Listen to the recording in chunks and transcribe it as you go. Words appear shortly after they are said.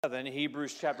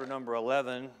Hebrews chapter number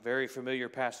 11, very familiar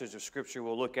passage of Scripture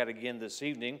we'll look at again this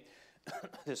evening.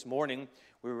 This morning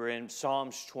we were in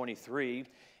Psalms 23,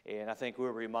 and I think we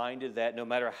were reminded that no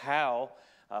matter how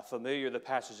familiar the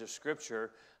passage of Scripture,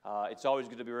 it's always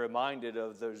good to be reminded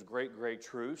of those great, great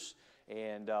truths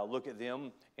and look at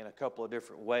them in a couple of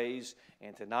different ways.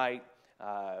 And tonight,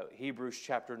 Hebrews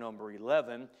chapter number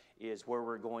 11 is where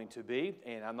we're going to be,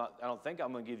 and I don't think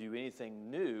I'm going to give you anything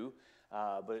new.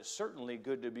 But it's certainly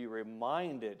good to be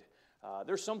reminded.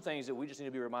 There's some things that we just need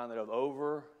to be reminded of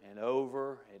over and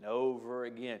over and over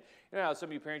again. You know how some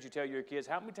of you parents, you tell your kids,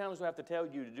 how many times do I have to tell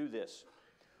you to do this?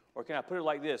 Or can I put it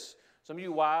like this? Some of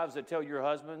you wives that tell your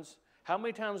husbands, how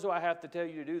many times do I have to tell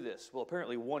you to do this? Well,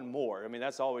 apparently one more. I mean,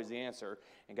 that's always the answer.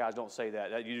 And guys, don't say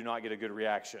that. You do not get a good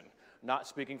reaction. Not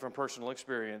speaking from personal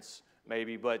experience,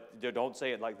 maybe, but don't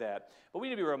say it like that. But we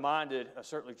need to be reminded of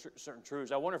certain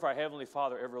truths. I wonder if our Heavenly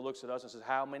Father ever looks at us and says,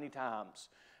 how many times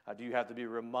do you have to be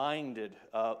reminded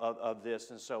of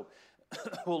this? And so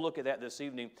we'll look at that this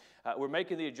evening. We're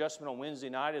making the adjustment on Wednesday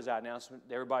night, as I announced.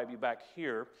 Everybody be back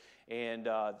here. And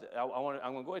I'm going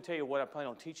to go ahead and tell you what I plan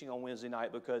on teaching on Wednesday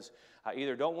night, because I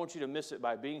either don't want you to miss it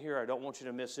by being here, or I don't want you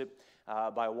to miss it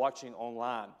by watching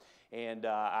online. And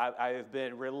I have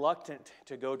been reluctant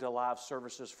to go to live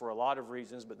services for a lot of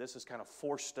reasons, but this has kind of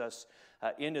forced us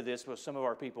into this, because some of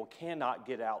our people cannot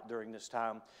get out during this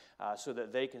time so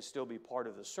that they can still be part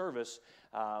of the service.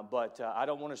 But I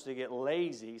don't want us to get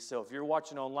lazy, so if you're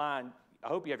watching online, I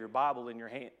hope you have your Bible in your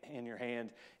hand,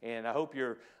 and I hope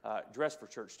you're dressed for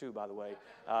church too, by the way.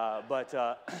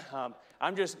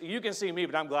 You can see me,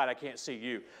 but I'm glad I can't see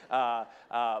you.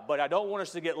 But I don't want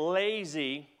us to get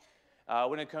lazy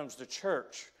when it comes to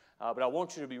church. But I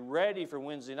want you to be ready for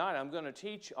Wednesday night. I'm going to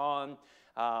teach on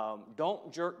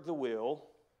don't jerk the wheel,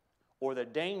 or the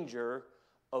danger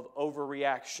of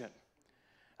overreaction.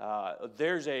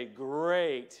 There's a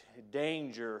great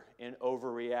danger in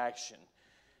overreaction.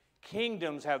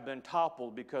 Kingdoms have been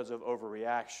toppled because of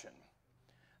overreaction.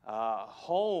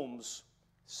 Homes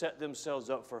set themselves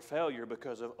up for failure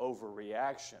because of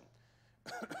overreaction.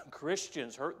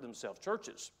 Christians hurt themselves.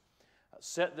 Churches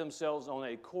set themselves on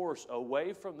a course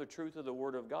away from the truth of the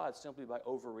Word of God simply by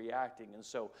overreacting. And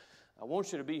so I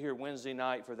want you to be here Wednesday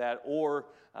night for that, or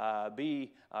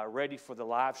be ready for the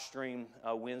live stream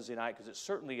Wednesday night, because it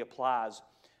certainly applies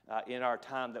in our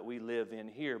time that we live in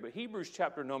here. But Hebrews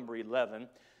chapter number 11,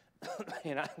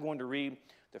 and I'm going to read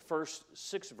the first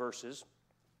 6 verses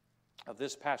of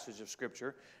this passage of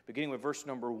Scripture, beginning with verse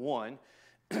number 1.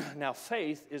 Now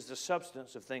faith is the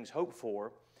substance of things hoped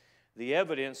for, the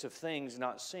evidence of things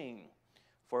not seen.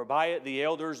 For by it the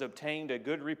elders obtained a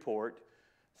good report.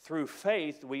 Through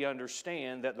faith we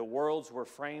understand that the worlds were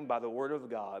framed by the word of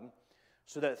God,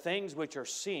 so that things which are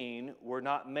seen were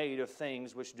not made of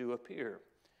things which do appear.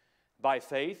 By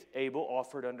faith Abel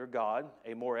offered unto God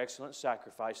a more excellent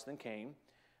sacrifice than Cain,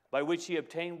 by which he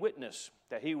obtained witness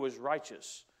that he was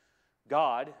righteous,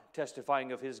 God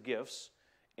testifying of his gifts,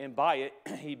 and by it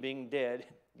he being dead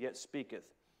yet speaketh.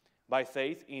 By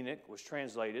faith Enoch was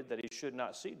translated that he should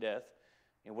not see death,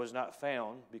 and was not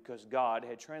found, because God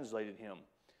had translated him.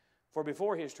 For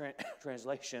before his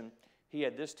translation he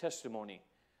had this testimony,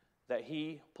 that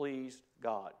he pleased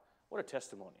God. What a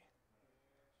testimony.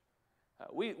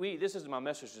 This is my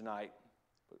message tonight.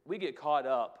 We get caught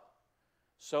up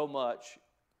so much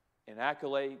in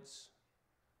accolades,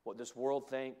 what this world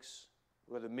thinks,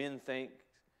 what the men think.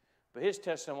 But his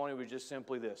testimony was just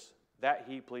simply this, that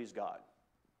he pleased God.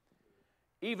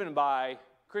 Even by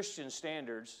Christian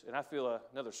standards, and I feel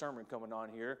another sermon coming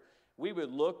on here, we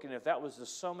would look, and if that was the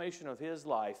summation of his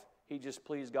life, he just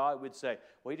pleased God, we'd say,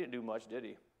 well, he didn't do much, did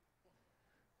he?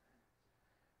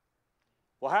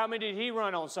 Well, how many did he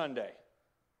run on Sunday?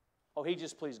 Oh, he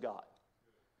just pleased God.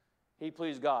 He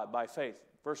pleased God by faith.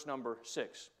 Verse number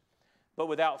 6. But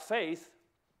without faith,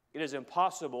 it is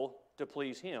impossible to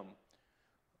please him.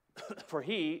 For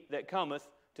he that cometh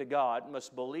to God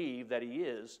must believe that he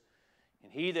is,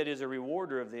 and he that is a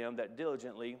rewarder of them that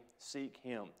diligently seek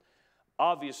him.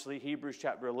 Obviously, Hebrews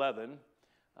chapter 11,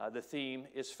 the theme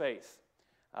is faith.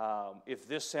 If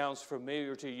this sounds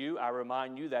familiar to you, I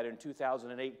remind you that in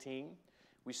 2018,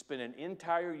 we spent an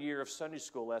entire year of Sunday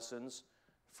school lessons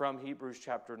from Hebrews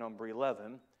chapter number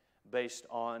 11 based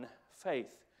on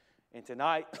faith. And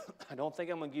tonight, I don't think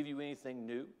I'm going to give you anything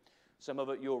new. Some of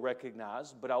it you'll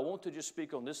recognize, but I want to just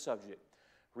speak on this subject.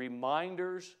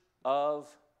 Reminders of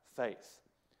faith.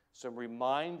 Some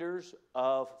reminders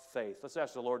of faith. Let's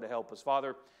ask the Lord to help us.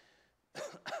 Father,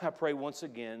 I pray once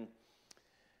again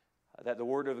that the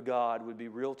Word of God would be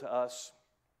real to us,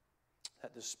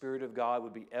 that the Spirit of God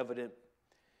would be evident.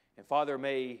 And Father,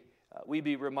 may we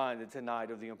be reminded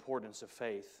tonight of the importance of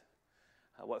faith,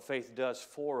 what faith does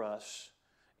for us,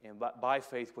 and by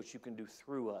faith what you can do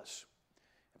through us.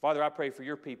 And Father, I pray for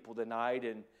your people tonight,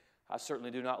 and I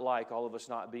certainly do not like all of us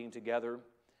not being together.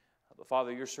 But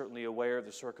Father, you're certainly aware of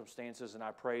the circumstances, and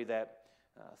I pray that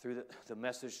through the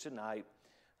message tonight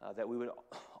that we would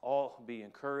all be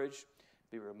encouraged,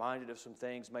 be reminded of some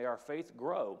things. May our faith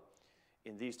grow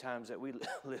in these times that we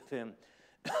live in.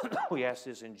 We ask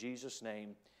this in Jesus'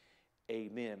 name,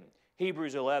 amen.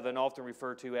 Hebrews 11, often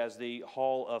referred to as the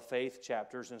Hall of Faith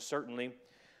chapters, and certainly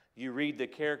you read the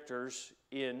characters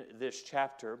in this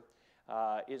chapter.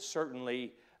 It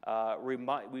certainly,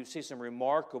 we see some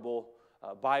remarkable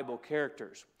Bible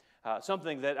characters.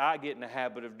 Something that I get in the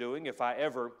habit of doing if I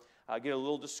ever get a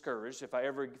little discouraged, if I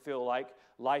ever feel like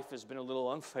life has been a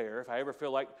little unfair, if I ever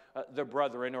feel like the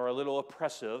brethren are a little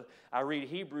oppressive, I read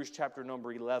Hebrews chapter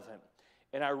number 11.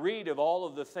 And I read of all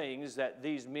of the things that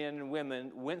these men and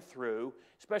women went through,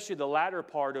 especially the latter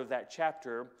part of that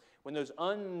chapter, when those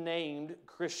unnamed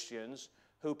Christians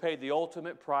who paid the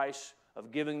ultimate price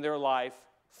of giving their life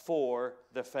for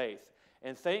the faith.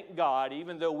 And thank God,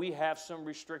 even though we have some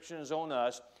restrictions on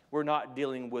us, we're not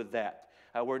dealing with that.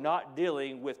 We're not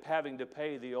dealing with having to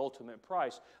pay the ultimate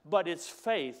price. But it's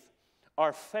faith,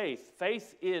 our faith.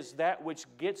 Faith is that which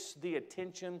gets the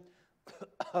attention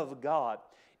of God.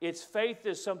 Its faith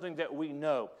is something that we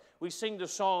know. We sing the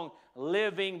song,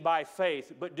 living by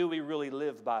faith, but do we really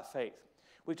live by faith?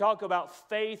 We talk about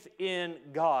faith in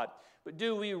God, but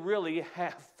do we really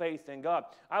have faith in God?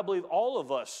 I believe all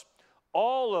of us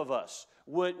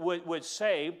would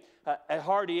say a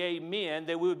hearty amen,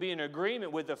 that we would be in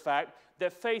agreement with the fact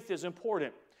that faith is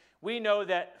important. We know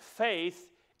that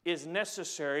faith is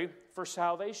necessary for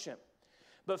salvation,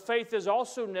 but faith is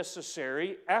also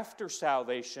necessary after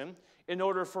salvation in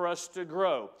order for us to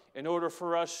grow, in order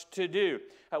for us to do.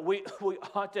 We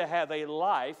ought to have a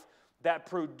life that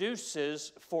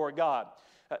produces for God.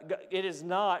 It is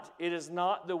not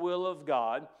the will of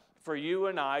God for you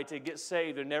and I to get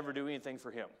saved and never do anything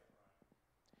for Him.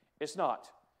 It's not.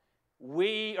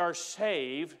 We are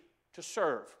saved to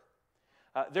serve.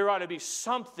 There ought to be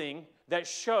something that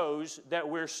shows that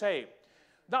we're saved.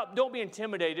 Don't be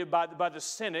intimidated by the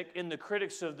cynic and the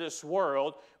critics of this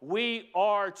world. We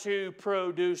are to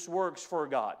produce works for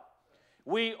God.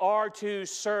 We are to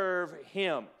serve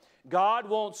Him. God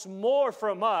wants more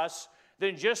from us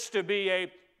than just to be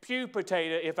a pew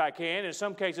potato, if I can, in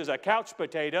some cases a couch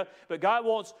potato, but God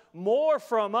wants more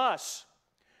from us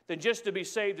than just to be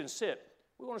saved and sit.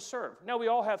 We want to serve. Now, we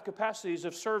all have capacities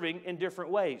of serving in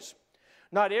different ways.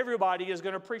 Not everybody is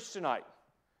going to preach tonight,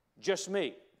 just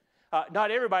me.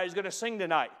 Not everybody's going to sing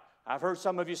tonight. I've heard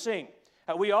some of you sing.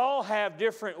 We all have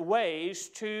different ways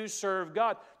to serve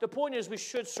God. The point is we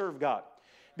should serve God,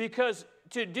 because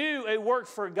to do a work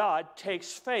for God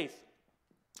takes faith.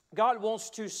 God wants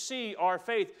to see our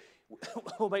faith.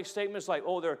 We'll make statements like,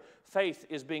 oh, their faith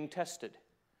is being tested,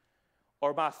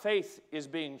 or my faith is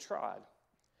being tried.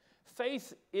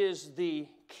 Faith is the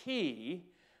key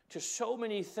to so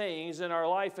many things in our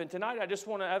life. And tonight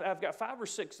I've got 5 or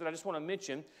 6 that I just want to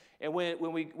mention. And when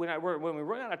we run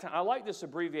out of time, I like this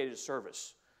abbreviated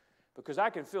service because I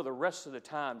can feel the rest of the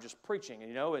time just preaching,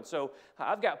 And so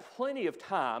I've got plenty of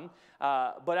time,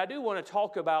 but I do want to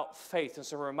talk about faith and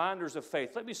some reminders of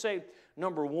faith. Let me say,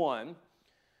 number 1,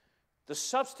 the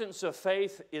substance of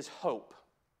faith is hope.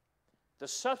 The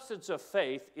substance of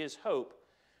faith is hope.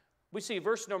 We see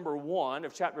verse number 1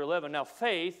 of chapter 11. Now,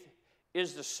 faith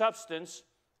is the substance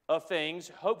of things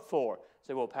hoped for. You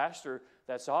say, well, Pastor,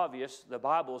 that's obvious. The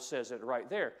Bible says it right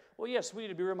there. Well, yes, we need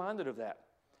to be reminded of that.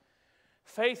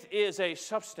 Faith is a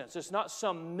substance. It's not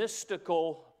some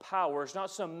mystical power. It's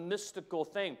not some mystical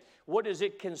thing. What does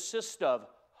it consist of?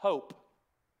 Hope.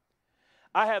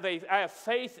 I have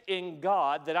faith in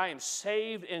God that I am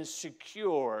saved and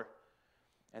secure,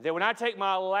 and that when I take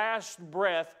my last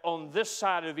breath on this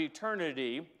side of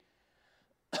eternity,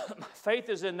 my faith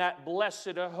is in that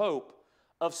blessed hope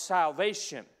of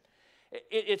salvation.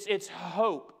 It's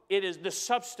hope. It is the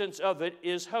substance of it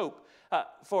is hope.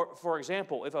 For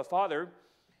example, if a father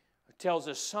tells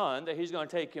his son that he's going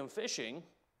to take him fishing,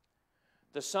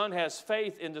 the son has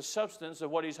faith in the substance of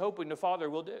what he's hoping the father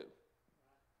will do.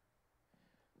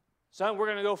 Son, we're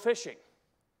going to go fishing.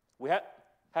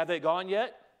 Have they gone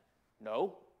yet?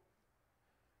 No.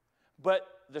 But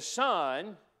the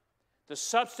son, the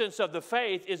substance of the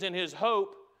faith is in his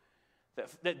hope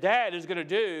that dad is going to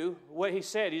do what he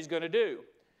said he's going to do.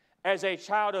 As a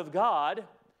child of God,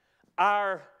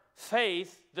 our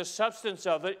faith, the substance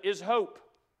of it is hope.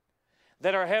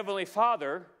 That our Heavenly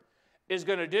Father is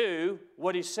going to do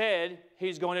what He said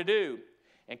He's going to do.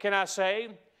 And can I say,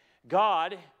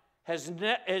 God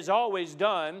has always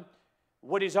done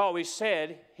what He's always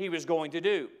said He was going to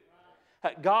do.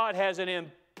 God has an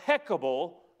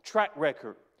impeccable track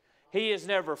record. He has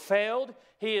never failed.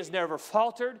 He has never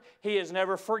faltered. He has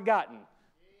never forgotten.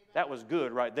 That was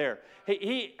good right there.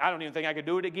 I don't even think I could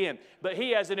do it again. But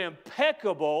He has an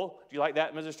impeccable, do you like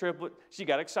that, Mrs. Triplett? She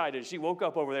got excited. She woke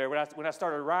up over there when I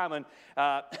started rhyming.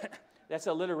 That's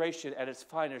alliteration at its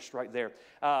finest right there.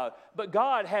 But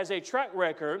God has a track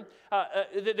record.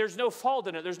 There's no fault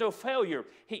in it. There's no failure.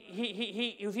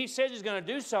 If He says He's going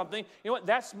to do something, you know what?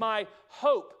 That's my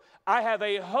hope. I have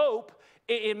a hope.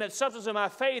 In the substance of my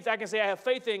faith, I can say I have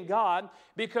faith in God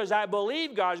because I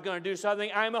believe God's going to do something.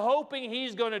 I'm hoping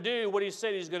He's going to do what He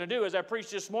said He's going to do. As I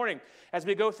preached this morning, as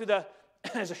we go through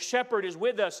as a shepherd is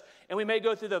with us, and we may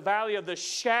go through the valley of the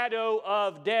shadow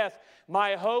of death,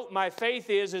 my hope, my faith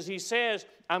is, as He says,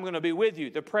 I'm going to be with you.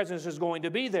 The presence is going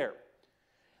to be there.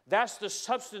 That's the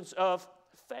substance of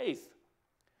faith,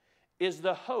 is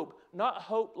the hope. Not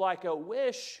hope like a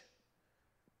wish.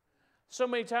 So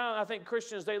many times I think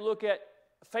Christians, they look at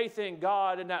faith in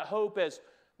God and that hope as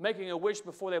making a wish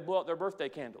before they blow out their birthday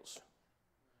candles.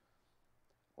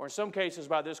 Or in some cases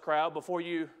by this crowd, before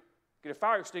you get a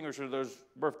fire extinguisher to those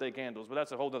birthday candles, but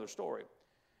that's a whole other story.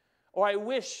 Or I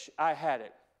wish I had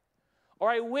it. Or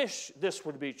I wish this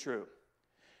would be true.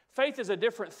 Faith is a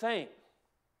different thing.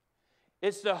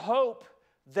 It's the hope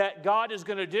that God is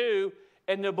going to do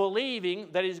and the believing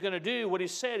that He's going to do what He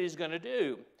said He's going to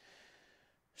do.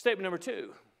 Statement number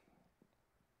 2.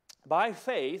 By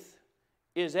faith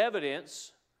is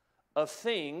evidence of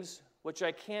things which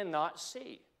I cannot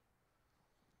see.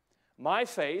 My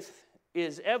faith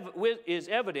is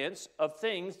evidence of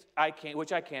things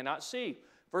which I cannot see.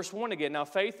 Verse 1 again. Now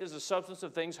faith is the substance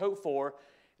of things hoped for,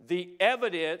 the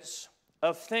evidence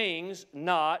of things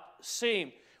not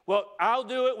seen. Well, I'll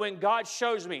do it when God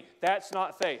shows me. That's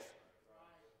not faith.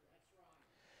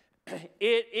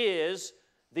 It is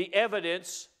the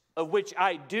evidence of which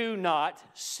I do not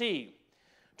see.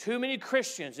 Too many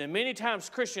Christians, and many times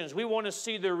Christians, we want to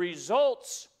see the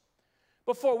results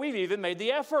before we've even made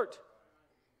the effort.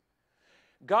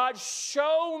 God,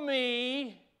 show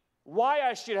me why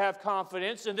I should have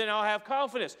confidence, and then I'll have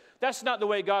confidence. That's not the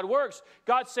way God works.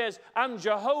 God says, I'm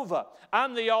Jehovah.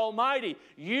 I'm the Almighty.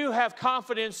 You have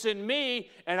confidence in me,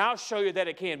 and I'll show you that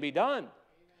it can be done.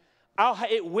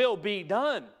 It will be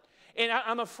done. And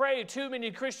I'm afraid too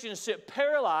many Christians sit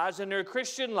paralyzed in their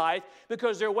Christian life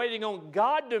because they're waiting on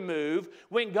God to move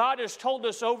when God has told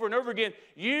us over and over again,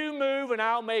 you move and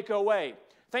I'll make a way.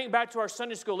 Think back to our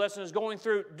Sunday school lessons going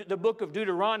through the book of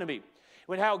Deuteronomy,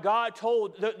 when how God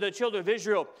told the children of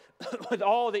Israel with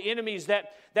all the enemies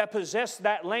that possess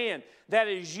that land, that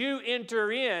as you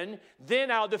enter in,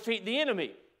 then I'll defeat the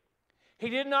enemy. He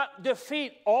did not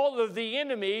defeat all of the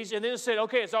enemies and then said,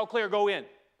 okay, it's all clear, go in.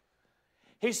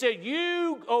 He said,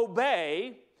 you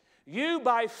obey, you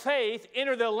by faith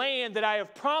enter the land that I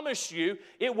have promised you.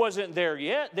 It wasn't theirs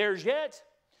yet,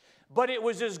 but it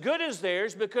was as good as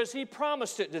theirs because He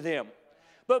promised it to them.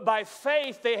 But by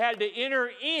faith, they had to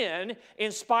enter in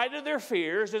spite of their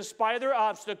fears, in spite of their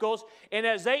obstacles. And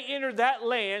as they entered that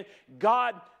land,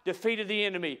 God defeated the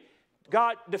enemy.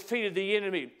 God defeated the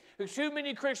enemy. Too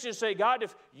many Christians say, God,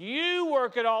 if you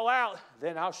work it all out,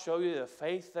 then I'll show you the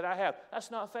faith that I have. That's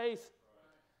not faith.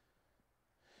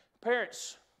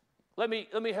 Parents, let me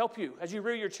help you as you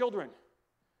rear your children.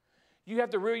 You have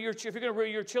to if you're going to rear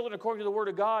your children according to the Word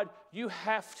of God, you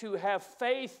have to have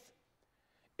faith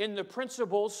in the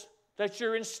principles that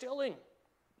you're instilling.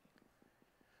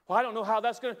 Well, I don't know how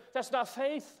that's not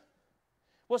faith.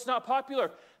 Well, it's not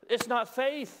popular. It's not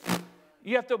faith.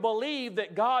 You have to believe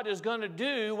that God is going to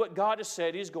do what God has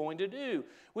said He's going to do.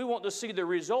 We want to see the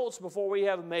results before we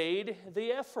have made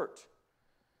the effort.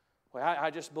 Well, I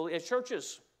just believe, at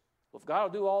churches, well, if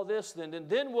God will do all this, then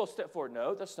we'll step forward.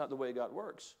 No, that's not the way God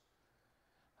works.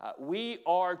 We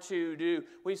are to do,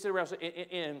 we sit around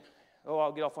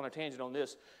I'll get off on a tangent on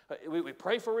this. We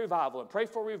pray for revival and pray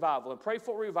for revival and pray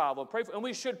for revival and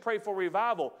we should pray for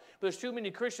revival. But there's too many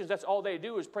Christians, that's all they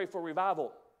do is pray for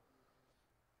revival.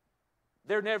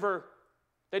 They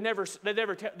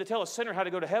tell a sinner how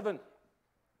to go to heaven.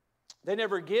 They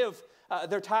never give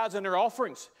their tithes and their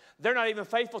offerings. They're not even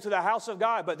faithful to the house of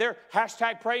God, but they're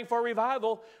praying for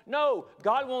revival. No,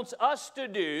 God wants us to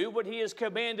do what He has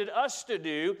commanded us to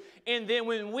do, and then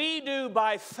when we do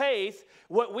by faith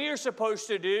what we are supposed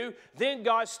to do, then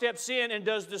God steps in and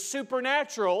does the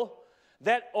supernatural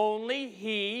that only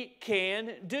He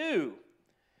can do.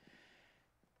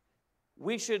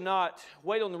 We should not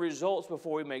wait on the results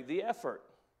before we make the effort.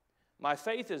 My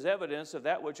faith is evidence of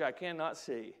that which I cannot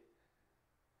see.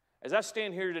 As I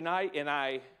stand here tonight and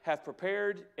I have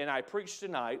prepared and I preach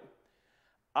tonight,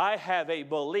 I have a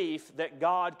belief that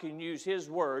God can use His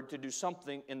Word to do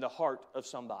something in the heart of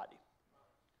somebody.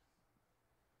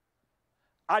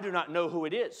 I do not know who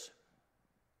it is.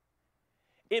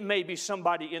 It may be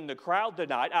somebody in the crowd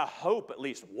tonight. I hope at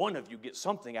least one of you gets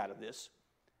something out of this.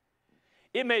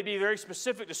 It may be very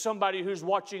specific to somebody who's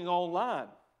watching online.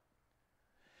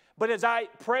 But as I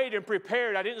prayed and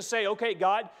prepared, I didn't say, okay,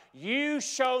 God, you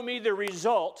show me the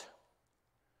result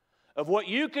of what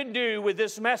you can do with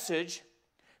this message,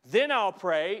 then I'll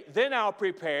pray, then I'll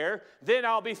prepare, then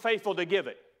I'll be faithful to give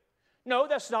it. No,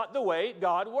 that's not the way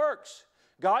God works.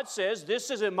 God says, this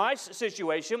is in my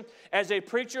situation as a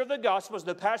preacher of the gospel, as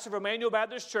the pastor of Emmanuel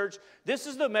Baptist Church. This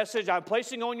is the message I'm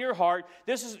placing on your heart.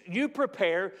 This is, you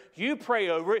prepare, you pray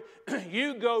over it,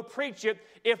 you go preach it.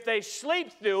 If they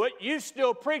sleep through it, you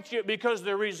still preach it because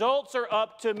the results are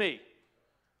up to me.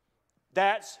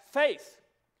 That's faith.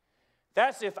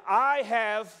 That's if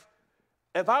I'm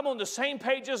on the same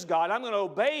page as God, I'm going to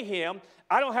obey Him,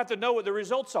 I don't have to know what the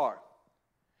results are.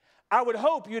 I would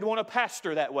hope you'd want to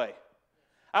pastor that way.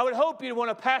 I would hope you'd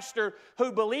want a pastor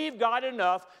who believed God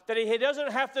enough that he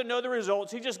doesn't have to know the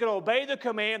results. He's just going to obey the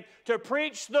command to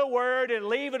preach the word and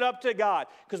leave it up to God.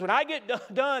 Because when I get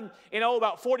done in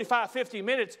about 45, 50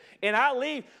 minutes and I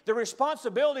leave, the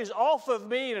responsibility is off of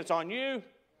me and it's on you.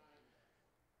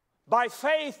 By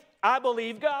faith, I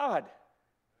believe God.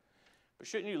 But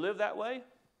shouldn't you live that way?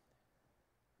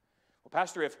 Well,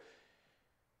 Pastor,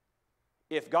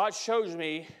 if God shows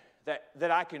me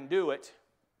that I can do it,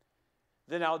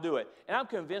 then I'll do it. And I'm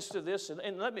convinced of this,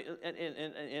 and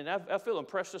I feel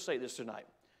impressed to say this tonight.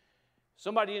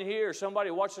 Somebody in here, or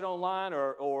somebody watching online,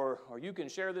 or you can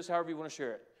share this however you want to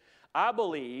share it. I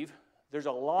believe there's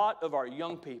a lot of our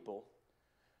young people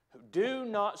who do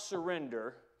not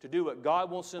surrender to do what God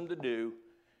wants them to do,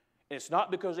 and it's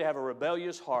not because they have a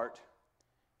rebellious heart.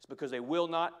 It's because they will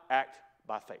not act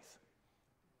by faith.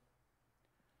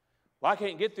 Well, I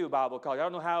can't get through Bible college. I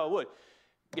don't know how I would.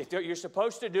 If you're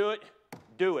supposed to do it,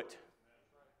 do it.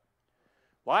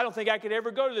 Well, I don't think I could ever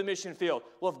go to the mission field.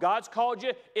 Well, if God's called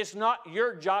you, it's not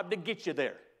your job to get you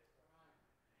there.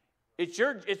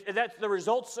 The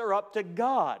results are up to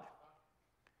God.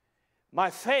 My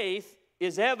faith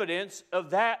is evidence of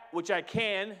that which I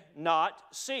cannot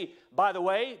see. By the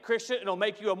way, Christian, it'll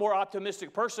make you a more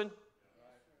optimistic person.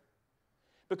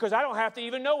 Because I don't have to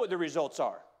even know what the results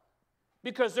are.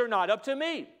 Because they're not up to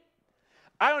me.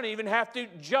 I don't even have to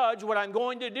judge what I'm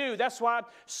going to do. That's why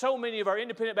so many of our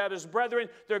independent Baptist brethren,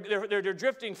 they're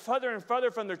drifting further and further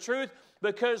from the truth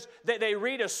because they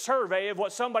read a survey of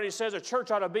what somebody says a church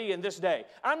ought to be in this day.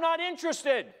 I'm not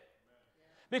interested.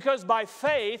 Because by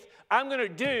faith, I'm going to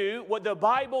do what the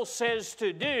Bible says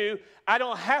to do. I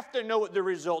don't have to know what the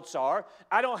results are.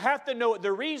 I don't have to know what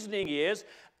the reasoning is.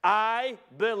 I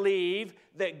believe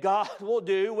that God will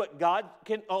do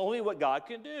only what God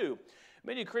can do.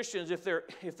 Many Christians, if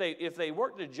they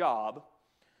work the job,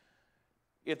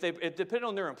 if depend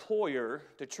on their employer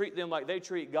to treat them like they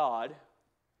treat God,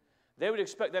 they would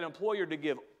expect that employer to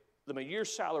give them a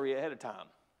year's salary ahead of time.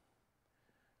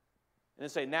 And then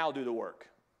say, now do the work.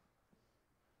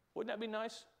 Wouldn't that be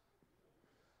nice?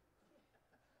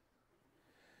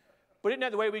 But isn't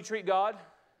that the way we treat God?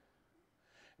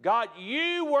 God,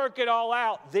 you work it all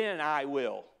out, then I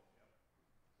will.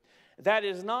 That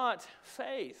is not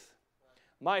faith.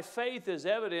 My faith is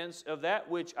evidence of that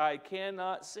which I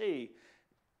cannot see.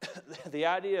 The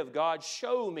idea of God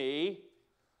show me,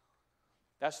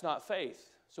 that's not faith.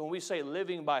 So when we say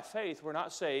living by faith, we're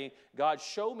not saying, God,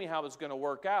 show me how it's going to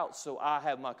work out so I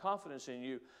have my confidence in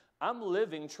you. I'm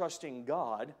living trusting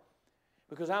God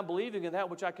because I'm believing in that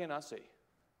which I cannot see.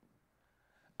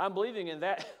 I'm believing in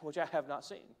that which I have not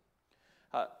seen.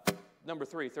 Number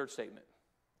 3, third statement.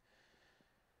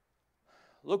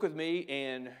 Look with me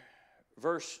in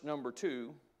verse number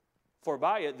 2. For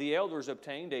by it the elders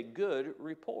obtained a good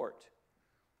report.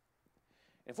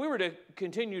 If we were to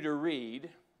continue to read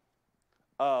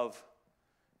of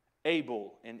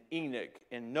Abel and Enoch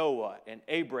and Noah and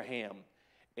Abraham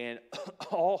and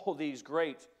all these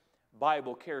great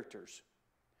Bible characters,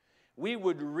 we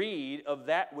would read of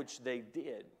that which they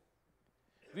did.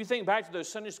 If you think back to those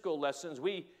Sunday school lessons,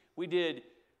 we did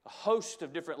a host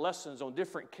of different lessons on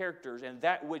different characters and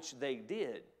that which they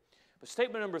did. But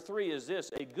statement number 3 is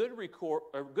this: a good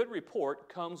report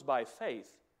comes by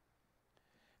faith.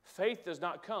 Faith does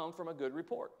not come from a good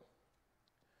report.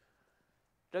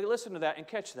 Now listen to that and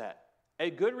catch that. A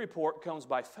good report comes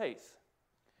by faith.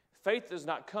 Faith does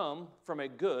not come from a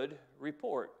good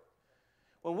report.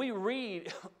 When we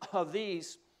read of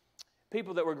these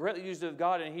people that were greatly used of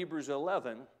God in Hebrews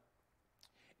 11,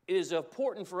 it is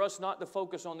important for us not to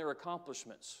focus on their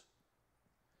accomplishments,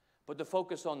 but to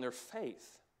focus on their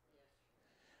faith.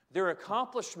 Their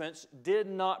accomplishments did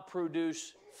not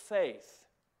produce faith.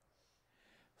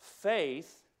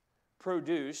 Faith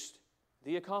produced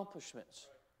the accomplishments.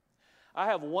 I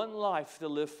have one life to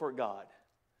live for God.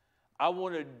 I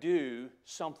want to do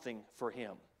something for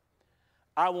Him.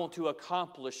 I want to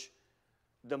accomplish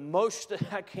the most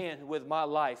that I can with my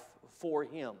life for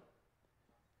Him.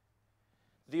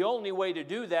 The only way to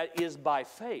do that is by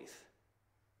faith.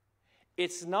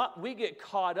 It's not, we get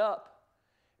caught up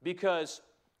because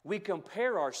we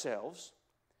compare ourselves.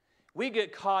 We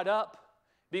get caught up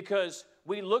because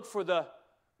we look for the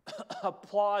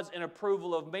applause and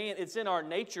approval of man. It's in our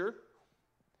nature.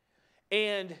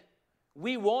 And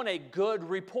we want a good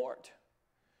report.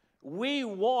 We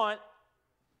want,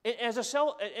 as a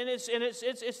self, and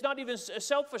it's not even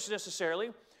selfish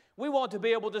necessarily. We want to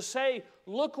be able to say,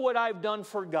 look what I've done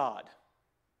for God.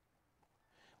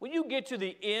 When you get to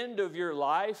the end of your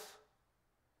life,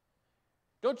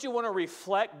 don't you want to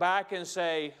reflect back and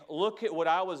say, look at what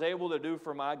I was able to do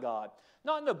for my God?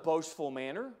 Not in a boastful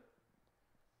manner,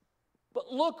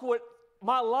 but look what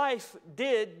my life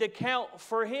did to count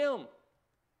for Him.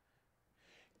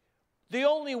 The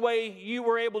only way you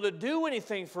were able to do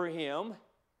anything for Him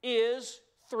is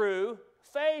through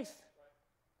faith.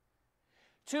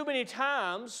 Too many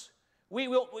times, we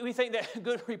think that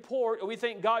good report, or we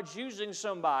think God's using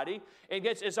somebody, and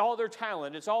it's all their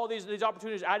talent, it's all these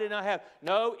opportunities I did not have.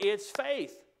 No, it's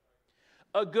faith.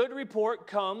 A good report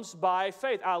comes by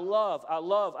faith. I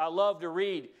love to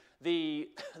read the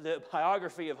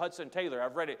biography of Hudson Taylor.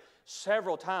 I've read it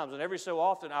several times, and every so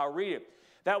often I'll read it.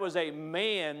 That was a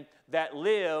man that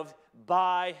lived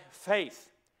by faith.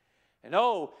 And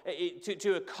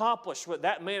to accomplish what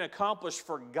that man accomplished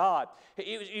for God,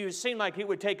 it seemed like it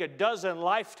would take a dozen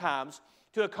lifetimes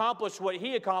to accomplish what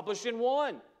he accomplished in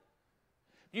one.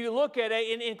 You look at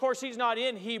and of course he's not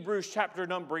in Hebrews chapter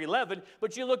number 11,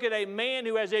 but you look at a man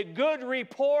who has a good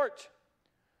report.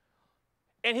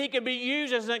 And he can be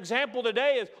used as an example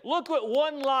today of, look what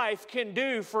one life can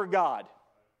do for God.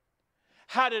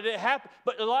 How did it happen?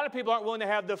 But a lot of people aren't willing to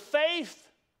have the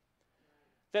faith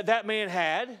that that man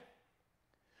had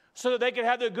so that they could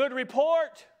have the good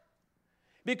report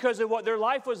because of what their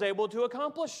life was able to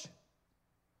accomplish.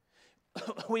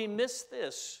 We miss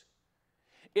this.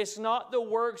 It's not the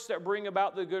works that bring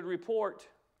about the good report,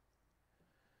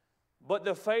 but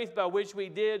the faith by which we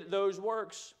did those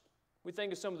works. We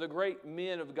think of some of the great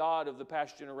men of God of the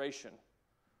past generation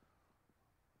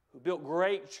who built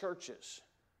great churches.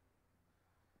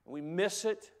 We miss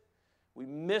it, we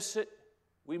miss it,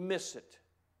 we miss it.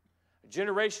 A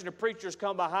generation of preachers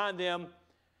come behind them,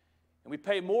 and we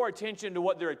pay more attention to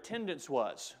what their attendance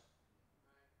was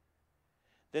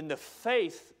than the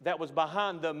faith that was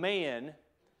behind the man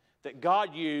that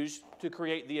God used to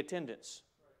create the attendance.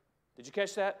 Did you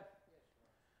catch that?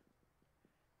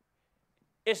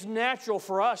 It's natural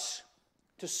for us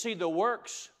to see the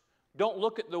works. Don't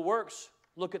look at the works,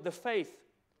 look at the faith.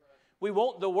 We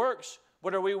want the works,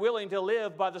 but are we willing to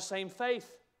live by the same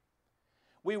faith?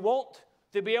 We want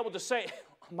to be able to say,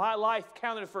 my life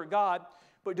counted for God,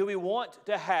 but do we want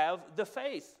to have the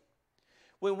faith?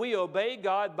 When we obey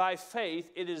God by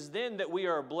faith, it is then that we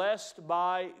are blessed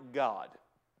by God.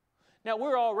 Now,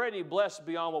 we're already blessed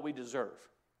beyond what we deserve.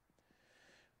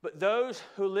 But those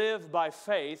who live by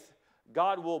faith,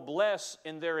 God will bless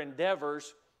in their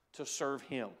endeavors to serve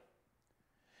Him.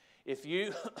 If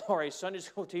you are a Sunday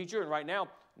school teacher, and right now,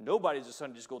 nobody's a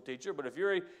Sunday school teacher, but if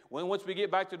you're once we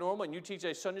get back to normal and you teach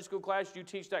a Sunday school class, you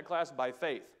teach that class by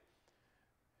faith.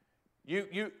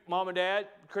 You mom and dad,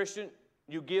 Christian,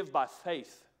 you give by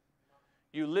faith.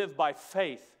 You live by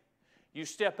faith. You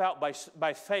step out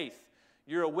by faith.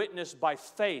 You're a witness by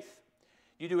faith.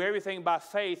 You do everything by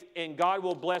faith, and God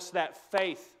will bless that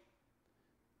faith.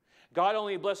 God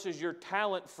only blesses your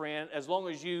talent, friend, as long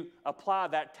as you apply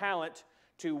that talent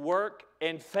to work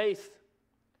and faith.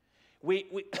 We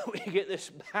get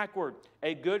this backward.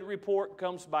 A good report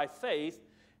comes by faith.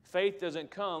 Faith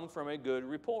doesn't come from a good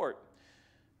report.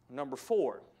 Number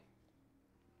 4.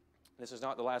 This is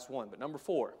not the last one, but number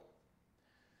 4.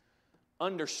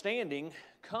 Understanding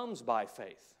comes by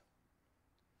faith.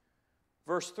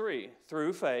 Verse 3,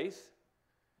 through faith,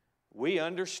 we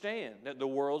understand that the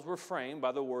worlds were framed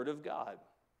by the Word of God.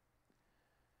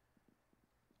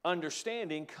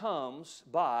 Understanding comes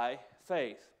by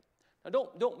faith. Now,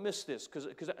 don't miss this,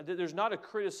 because there's not a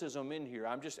criticism in here.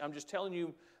 I'm just telling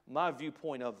you my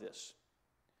viewpoint of this.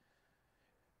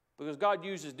 Because God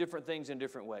uses different things in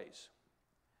different ways.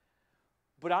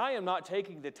 But I am not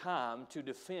taking the time to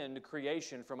defend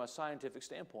creation from a scientific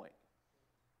standpoint.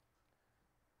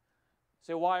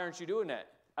 Say, why aren't you doing that?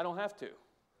 I don't have to.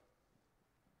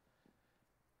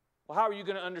 Well, how are you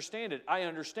going to understand it? I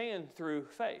understand through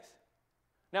faith.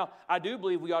 Now, I do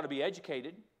believe we ought to be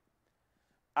educated.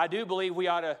 I do believe we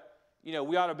ought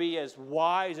to be as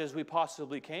wise as we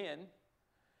possibly can.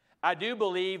 I do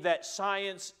believe that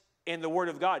science and the Word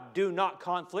of God do not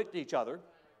conflict each other.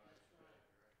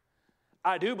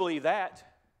 I do believe that.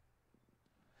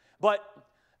 But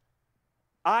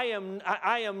I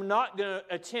am not going to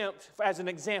attempt, as an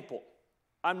example,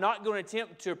 I'm not going to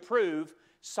attempt to prove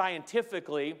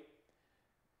scientifically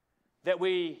that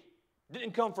we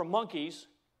didn't come from monkeys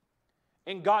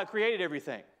and God created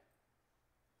everything.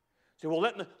 So,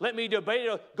 well, let me debate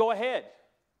it. Go ahead.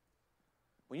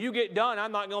 When you get done,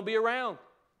 I'm not going to be around.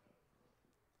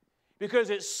 Because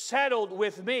it's settled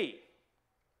with me.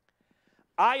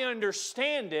 I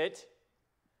understand it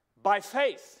by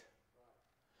faith.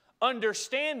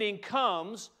 Understanding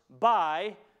comes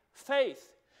by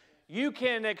faith. You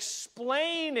can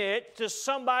explain it to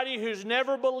somebody who's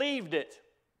never believed it.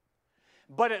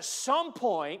 But at some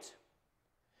point,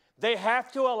 they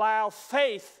have to allow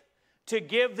faith to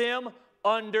give them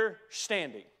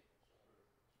understanding.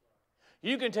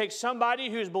 You can take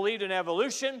somebody who's believed in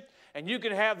evolution, and you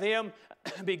can have them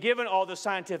be given all the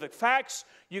scientific facts.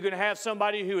 You can have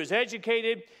somebody who is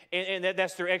educated, and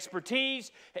that's their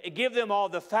expertise. Give them all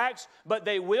the facts, but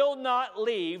they will not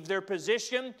leave their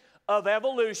position of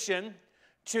evolution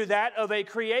to that of a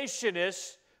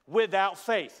creationist without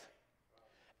faith.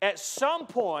 At some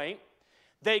point,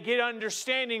 they get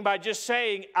understanding by just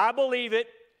saying, I believe it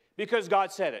because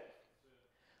God said it.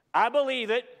 I believe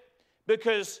it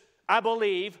because I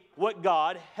believe what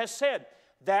God has said.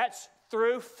 That's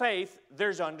through faith,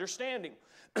 there's understanding.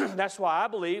 That's why I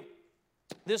believe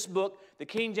this book, the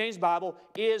King James Bible,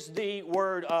 is the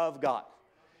Word of God.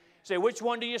 Say, which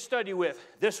one do you study with?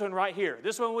 This one right here.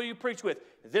 This one will you preach with?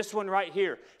 This one right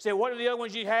here. Say, what are the other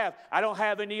ones you have? I don't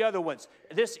have any other ones.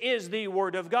 This is the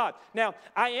Word of God. Now,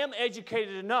 I am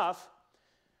educated enough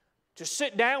to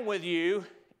sit down with you,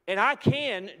 and I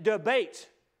can debate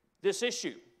this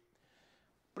issue.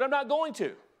 But I'm not going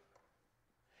to.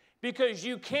 Because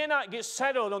you cannot get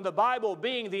settled on the Bible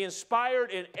being the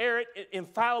inspired, inerrant,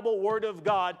 infallible Word of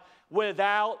God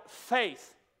without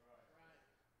faith.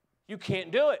 You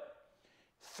can't do it.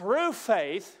 Through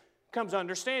faith comes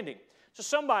understanding. So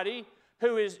somebody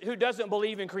who doesn't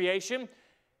believe in creation,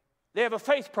 they have a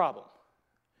faith problem.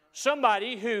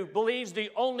 Somebody who believes the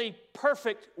only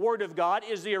perfect Word of God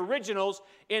is the originals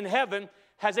in heaven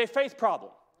has a faith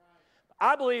problem.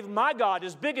 I believe my God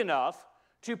is big enough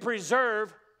to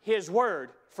preserve His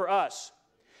Word for us.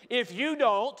 If you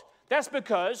don't, that's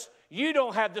because you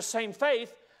don't have the same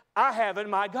faith I have in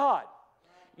my God.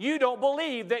 You don't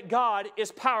believe that God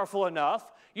is powerful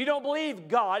enough. You don't believe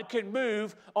God can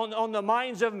move on the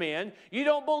minds of men. You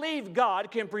don't believe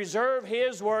God can preserve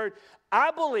His Word.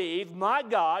 I believe my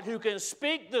God, who can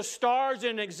speak the stars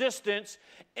in existence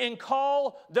and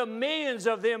call the millions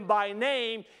of them by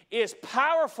name, is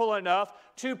powerful enough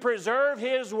to preserve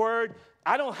His Word.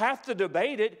 I don't have to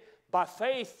debate it. By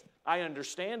faith, I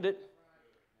understand it.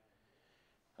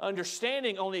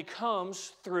 Understanding only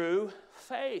comes through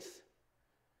faith.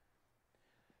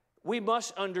 We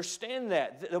must understand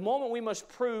that. The moment we must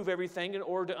prove everything in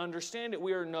order to understand it,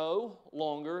 we are no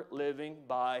longer living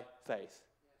by faith.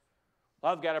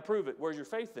 Well, I've got to prove it. Where's your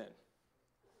faith then?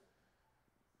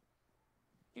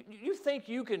 You think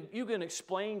you can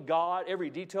explain God,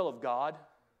 every detail of God?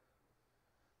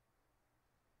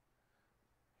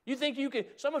 You think you can,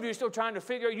 some of you are still trying to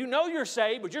figure, you know you're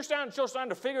saved, but you're still trying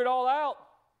to figure it all out.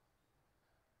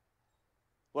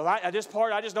 Well, this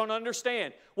part I just don't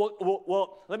understand.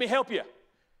 Well, let me help you.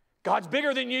 God's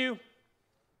bigger than you.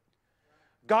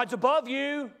 God's above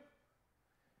you.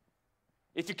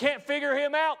 If you can't figure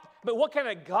Him out, but what kind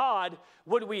of God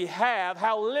would we have?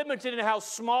 How limited and how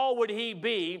small would He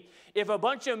be if a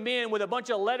bunch of men with a bunch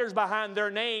of letters behind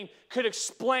their name could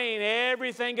explain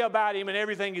everything about Him and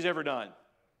everything He's ever done?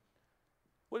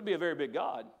 Would be a very big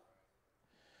God.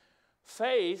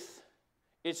 Faith,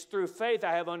 it's through faith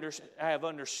I have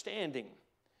understanding.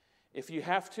 If you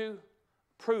have to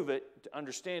prove it, to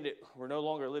understand it, we're no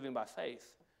longer living by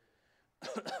faith.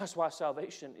 That's why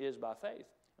salvation is by faith.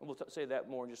 And we'll say that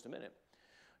more in just a minute.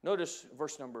 Notice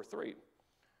verse number 3.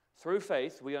 Through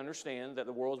faith, we understand that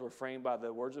the worlds were framed by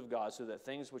the words of God, so that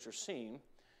things which are seen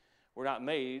were not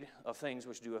made of things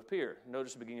which do appear.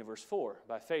 Notice the beginning of verse 4.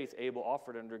 By faith, Abel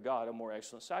offered unto God a more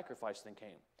excellent sacrifice than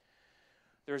Cain.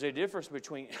 There's a difference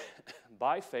between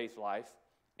by faith life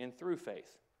and through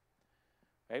faith.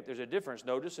 Okay? There's a difference.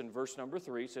 Notice in verse number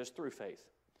 3, it says through faith.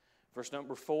 Verse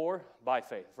number 4, by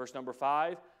faith. Verse number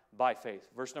 5, by faith.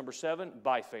 Verse number 7,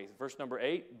 by faith. Verse number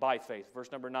 8, by faith.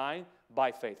 Verse number 9,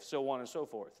 by faith. So on and so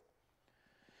forth.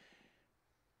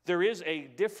 There is a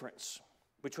difference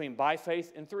between by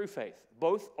faith and through faith.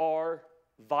 Both are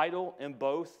vital and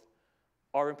both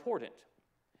are important.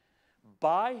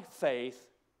 By faith,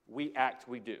 we act,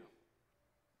 we do.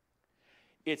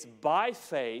 It's by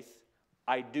faith,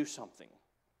 I do something.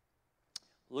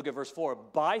 Look at verse 4.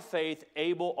 By faith,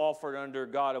 Abel offered unto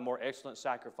God a more excellent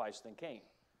sacrifice than Cain.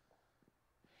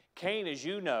 Cain, as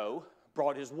you know,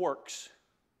 brought his works.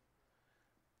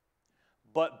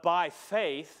 But by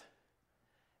faith,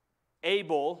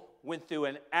 Abel went through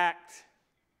an act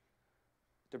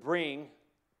to bring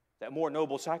that more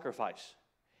noble sacrifice.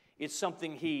 It's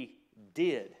something he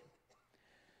did.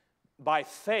 By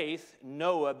faith,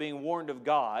 Noah, being warned of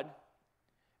God,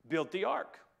 built the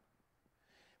ark.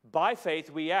 By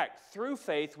faith, we act. Through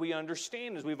faith, we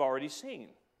understand, as we've already seen.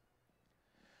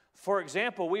 For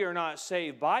example, we are not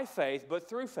saved by faith, but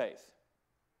through faith.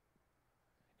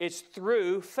 It's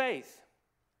through faith.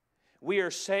 We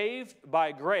are saved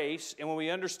by grace, and when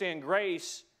we understand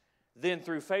grace, then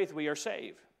through faith we are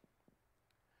saved.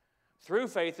 Through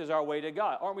faith is our way to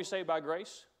God. Aren't we saved by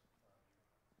grace?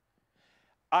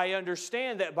 I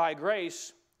understand that by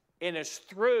grace, and it's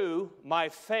through my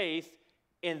faith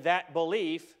in that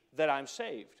belief that I'm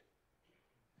saved.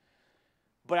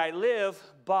 But I live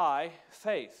by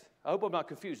faith. I hope I'm not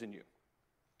confusing you.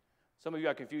 Some of you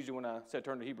got confused when I said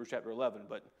turn to Hebrews chapter 11,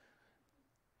 but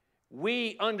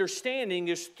understanding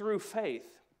is through faith.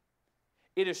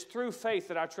 It is through faith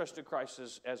that I trusted Christ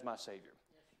as my Savior.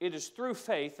 It is through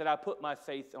faith that I put my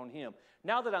faith on Him.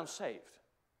 Now that I'm saved,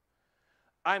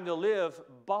 I'm to live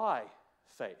by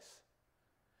faith.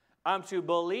 I'm to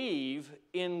believe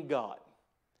in God.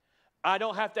 I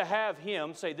don't have to have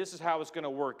Him say this is how it's going to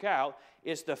work out.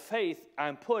 It's the faith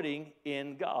I'm putting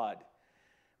in God.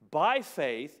 By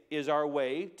faith is our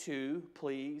way to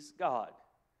please God.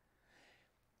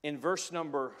 In verse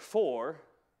number 4,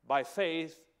 by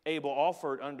faith Abel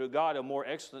offered unto God a more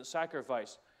excellent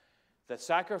sacrifice. The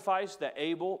sacrifice that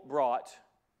Abel brought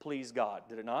pleased God,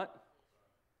 did it not?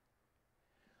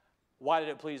 Why did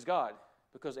it please God?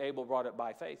 Because Abel brought it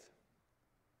by faith.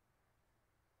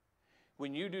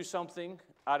 When you do something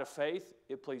out of faith,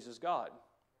 it pleases God.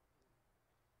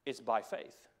 It's by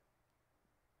faith.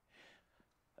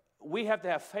 We have to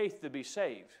have faith to be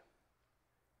saved.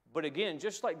 But again,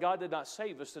 just like God did not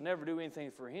save us to never do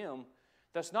anything for Him,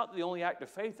 that's not the only act of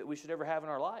faith that we should ever have in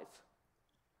our life.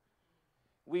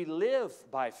 We live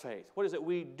by faith. What is it?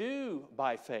 We do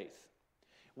by faith.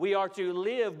 We are to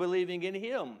live believing in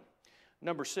Him.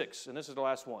 Number 6, and this is the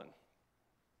last one.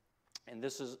 And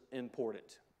this is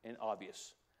important and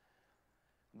obvious.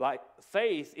 By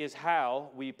faith is how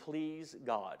we please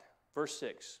God. Verse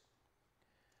 6.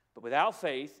 But without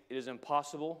faith, it is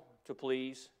impossible to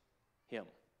please Him.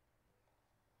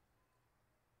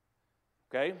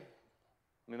 Okay?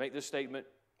 Let me make this statement.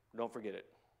 Don't forget it.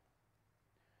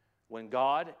 When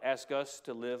God asks us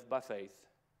to live by faith,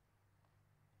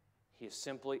 He is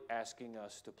simply asking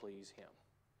us to please Him.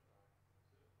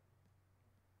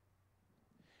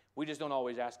 We just don't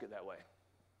always ask it that way.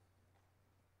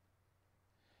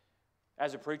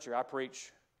 As a preacher, I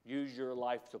preach, use your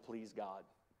life to please God.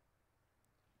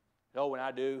 No, when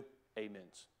I do,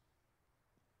 amens.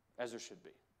 As there should be.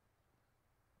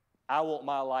 I want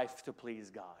my life to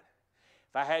please God.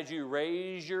 If I had you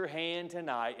raise your hand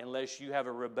tonight, unless you have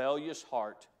a rebellious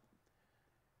heart,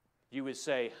 you would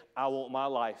say, I want my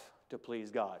life to please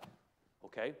God.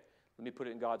 Okay? Let me put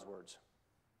it in God's words.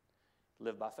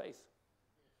 Live by faith.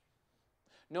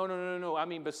 No. I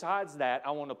mean, besides that,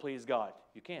 I want to please God.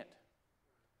 You can't.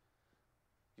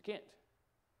 You can't.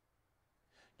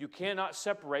 You cannot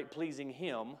separate pleasing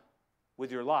Him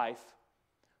with your life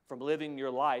from living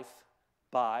your life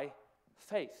by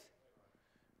faith.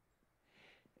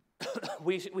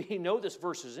 We know this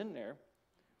verse is in there,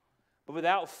 but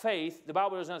without faith, the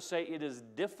Bible does not say it is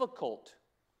difficult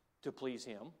to please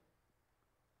Him.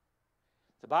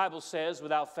 The Bible says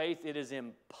without faith it is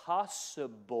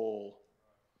impossible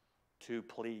to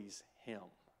please Him.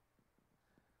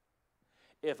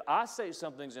 If I say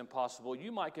something's impossible,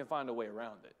 you might can find a way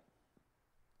around it.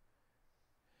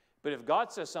 But if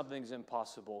God says something's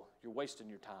impossible, you're wasting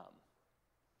your time.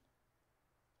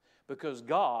 Because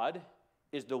God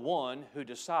is the one who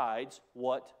decides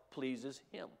what pleases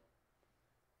Him.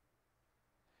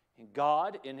 And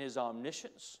God in His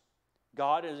omniscience,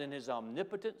 God is in His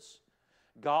omnipotence,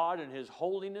 God in His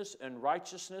holiness and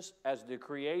righteousness as the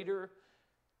Creator,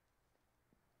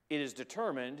 it is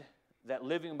determined that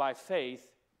living by faith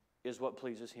is what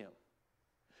pleases Him.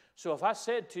 So if I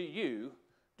said to you,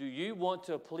 do you want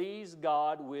to please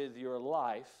God with your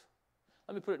life?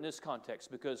 Let me put it in this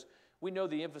context, because we know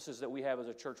the emphasis that we have as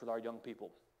a church with our young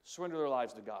people. Surrender their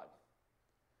lives to God.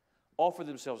 Offer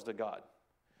themselves to God.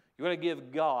 You want to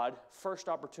give God first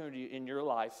opportunity in your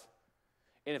life.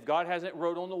 And if God hasn't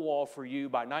wrote on the wall for you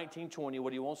by 1920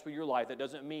 what He wants for your life, that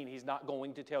doesn't mean He's not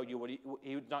going to tell you what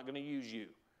He's not going to use you.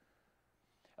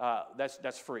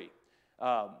 That's free.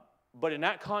 But in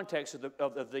that context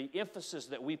of the emphasis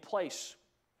that we place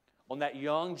on that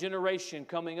young generation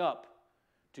coming up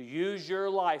to use your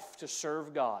life to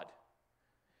serve God,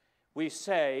 we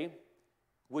say,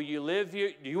 will you live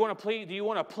here? Do you want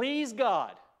to please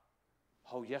God?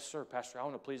 Oh, yes, sir, Pastor, I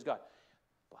want to please God.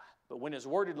 But when it's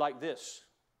worded like this,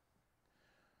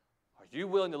 are you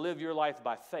willing to live your life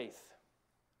by faith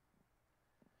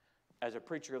as a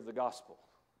preacher of the gospel?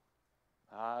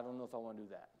 I don't know if I want to do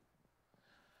that.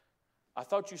 I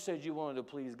thought you said you wanted to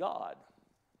please God.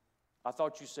 I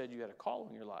thought you said you had a call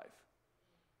in your life.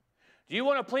 Do you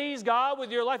want to please God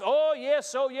with your life? Oh,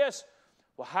 yes, oh, yes.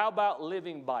 Well, how about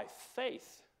living by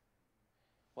faith?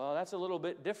 Well, that's a little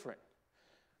bit different.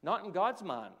 Not in God's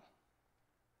mind.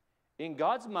 In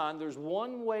God's mind, there's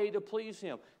one way to please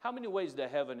Him. How many ways to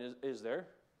heaven is there?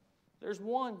 There's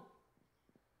one.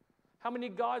 How many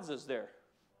gods is there?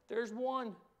 There's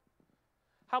one.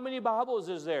 How many Bibles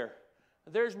is there?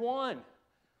 There's one.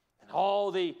 And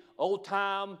all the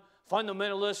old-time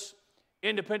fundamentalists,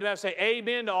 independent, say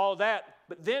amen to all that.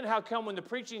 But then how come when the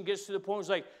preaching gets to the point, it's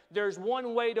like, there's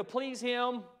one way to please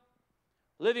Him,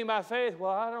 living by faith.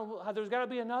 Well, I don't know, there's got to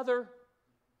be another.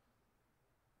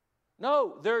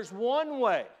 No, there's one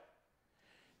way.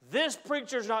 This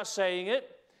preacher's not saying it.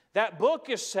 That book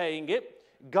is saying it.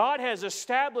 God has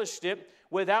established it.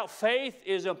 Without faith,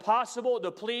 it is impossible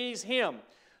to please Him.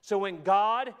 So when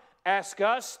God asks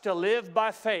us to live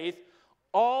by faith,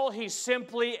 all He's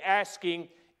simply asking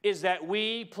is that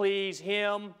we please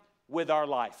Him with our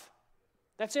life.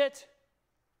 That's it.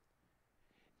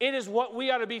 It is what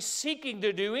we ought to be seeking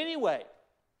to do anyway.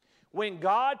 When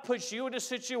God puts you in a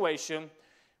situation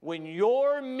when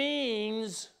your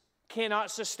means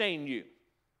cannot sustain you,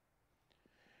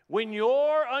 when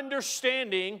your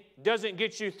understanding doesn't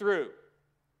get you through,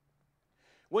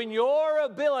 when your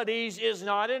abilities is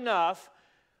not enough,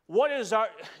 what is our,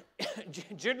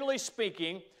 generally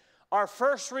speaking, our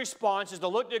first response is to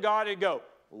look to God and go,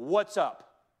 what's up?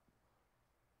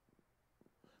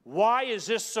 Why is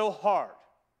this so hard?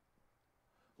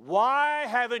 Why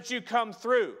haven't you come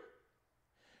through?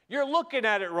 You're looking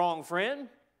at it wrong, friend.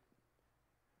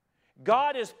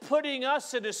 God is putting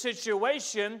us in a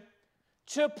situation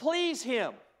to please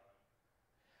Him.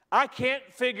 I can't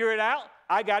figure it out.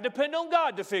 I got to depend on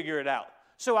God to figure it out.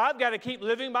 So I've got to keep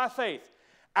living by faith.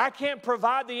 I can't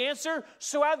provide the answer,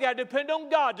 so I've got to depend on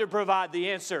God to provide the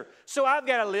answer. So I've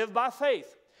got to live by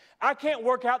faith. I can't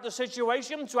work out the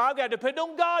situation, so I've got to depend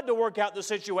on God to work out the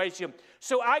situation.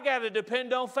 So I got to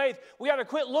depend on faith. We got to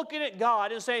quit looking at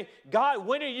God and say, God,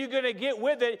 when are you going to get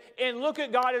with it? And look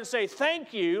at God and say,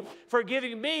 thank you for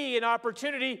giving me an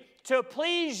opportunity to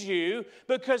please you,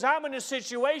 because I'm in a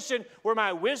situation where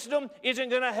my wisdom isn't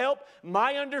going to help,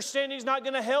 my understanding is not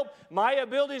going to help, my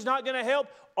ability is not going to help.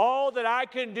 All that I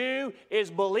can do is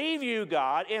believe you,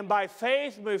 God, and by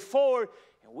faith move forward,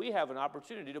 and we have an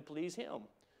opportunity to please Him.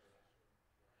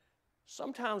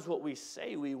 Sometimes what we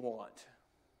say we want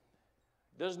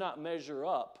does not measure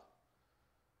up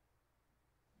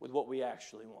with what we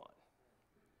actually want.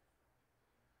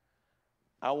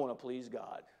 I want to please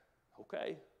God.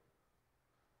 Okay.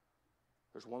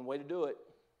 There's one way to do it.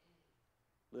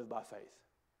 Live by faith.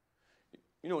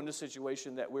 You know, in this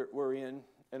situation that we're in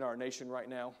our nation right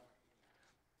now,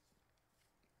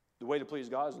 the way to please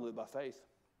God is to live by faith.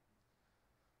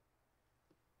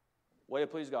 The way to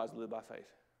please God is to live by faith.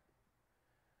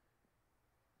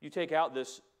 You take out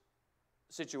this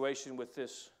situation with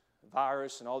this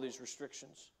virus and all these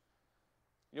restrictions,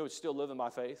 you know it's still living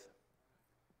by faith.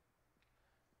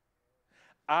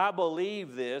 I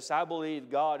believe this. I believe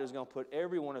God is going to put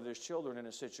every one of His children in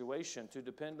a situation to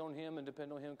depend on Him and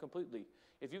depend on Him completely.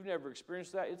 If you've never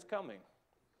experienced that, it's coming.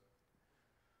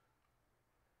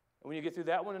 And when you get through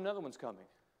that one, another one's coming.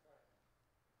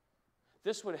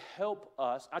 This would help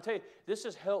us. I tell you, this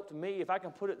has helped me. If I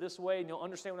can put it this way and you'll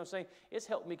understand what I'm saying, it's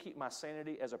helped me keep my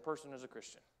sanity as a person, as a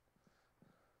Christian.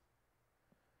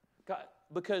 God,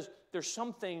 because there's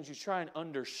some things you try and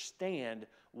understand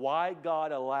why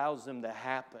God allows them to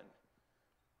happen.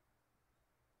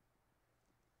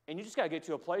 And you just got to get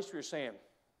to a place where you're saying,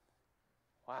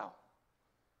 wow,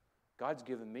 God's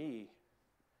given me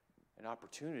an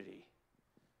opportunity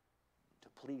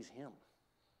please Him.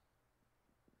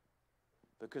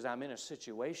 Because I'm in a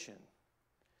situation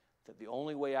that the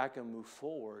only way I can move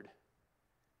forward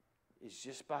is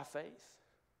just by faith.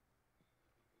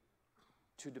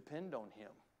 To depend on Him.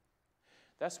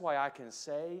 That's why I can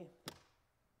say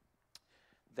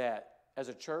that as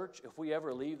a church, if we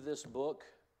ever leave this book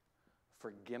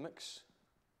for gimmicks,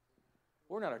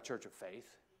 we're not a church of faith.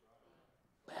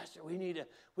 Pastor,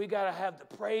 we got to have the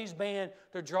praise band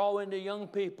to draw into young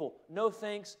people. No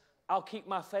thanks. I'll keep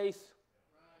my faith.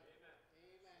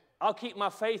 I'll keep my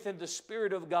faith in the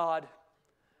Spirit of God.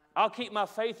 I'll keep my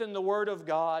faith in the Word of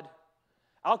God.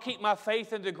 I'll keep my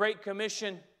faith in the Great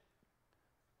Commission.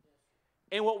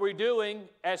 And what we're doing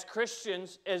as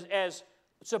Christians, as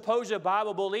supposed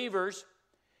Bible believers,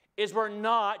 is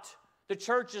the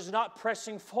church is not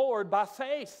pressing forward by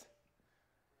faith.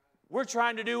 We're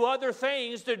trying to do other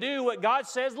things to do what God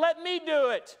says, let me do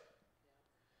it.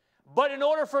 But in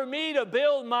order for me to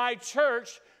build my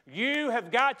church, you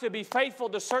have got to be faithful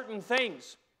to certain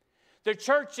things. The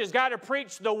church has got to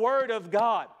preach the Word of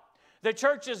God. The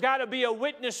church has got to be a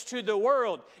witness to the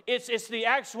world. It's the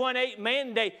Acts 1:8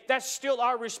 mandate. That's still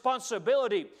our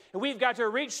responsibility. And we've got to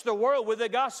reach the world with the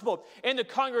gospel. And the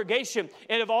congregation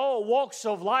and of all walks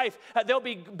of life, they'll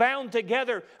be bound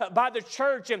together by the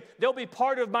church, and they'll be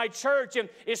part of my church. And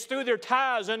it's through their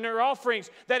tithes and their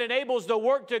offerings that enables the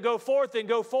work to go forth and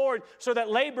go forward so that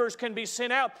laborers can be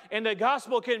sent out and the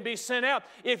gospel can be sent out.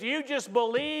 If you just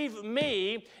believe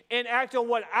me and act on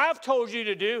what I've told you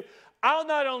to do, I'll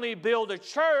not only build a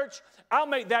church, I'll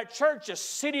make that church a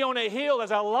city on a hill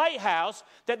as a lighthouse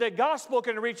that the gospel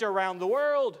can reach around the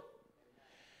world.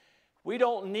 We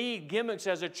don't need gimmicks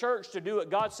as a church to do what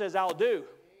God says I'll do.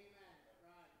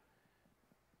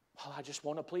 Well, I just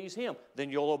want to please Him.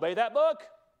 Then you'll obey that book.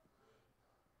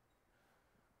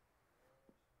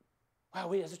 Well,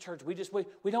 we as a church, we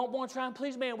don't want to try and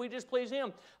please man. We just please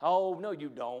Him. Oh, no, you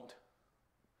don't.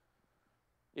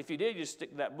 If you did, you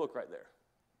stick to that book right there.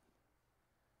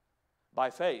 By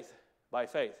faith,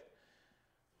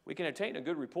 we can attain a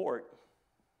good report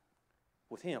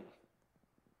with Him.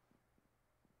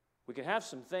 We can have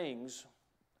some things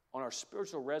on our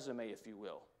spiritual resume, if you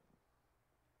will.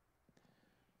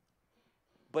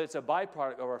 But it's a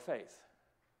byproduct of our faith.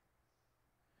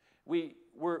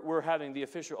 We're having the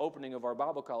official opening of our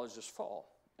Bible college this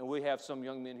fall. And we have some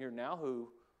young men here now who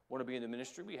want to be in the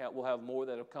ministry. We'll have more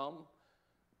that have come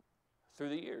through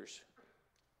the years.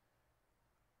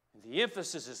 The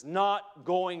emphasis is not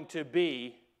going to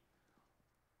be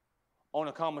on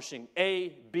accomplishing A,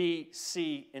 B,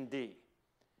 C, and D.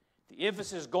 The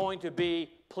emphasis is going to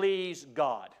be please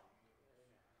God.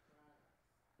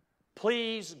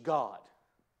 Please God.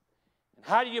 And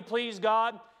how do you please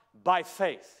God? By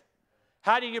faith.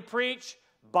 How do you preach?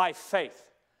 By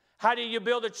faith. How do you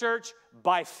build a church?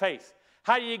 By faith.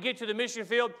 How do you get to the mission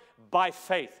field? By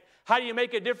faith. How do you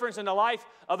make a difference in the life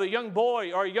of a young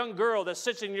boy or a young girl that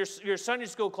sits in your Sunday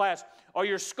school class or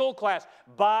your school class?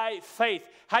 By faith.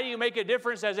 How do you make a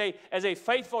difference as a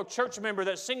faithful church member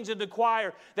that sings in the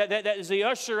choir, that is the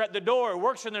usher at the door,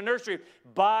 works in the nursery?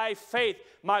 By faith.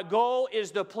 My goal is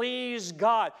to please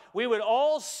God. We would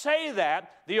all say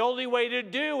that. The only way to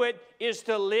do it is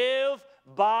to live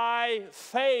by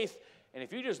faith. And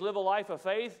if you just live a life of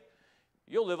faith,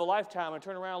 you'll live a lifetime and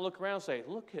turn around and look around and say,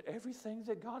 look at everything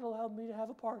that God allowed me to have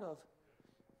a part of.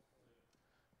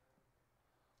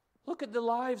 Look at the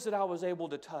lives that I was able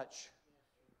to touch.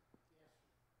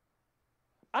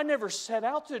 I never set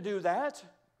out to do that.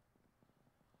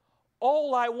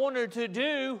 All I wanted to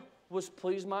do was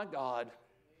please my God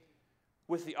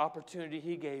with the opportunity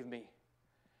He gave me.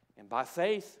 And by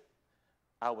faith,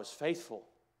 I was faithful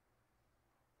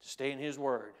to stay in His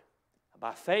Word.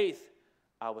 By faith,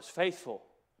 I was faithful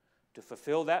to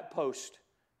fulfill that post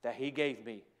that He gave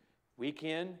me week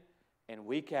in and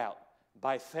week out.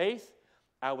 By faith,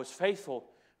 I was faithful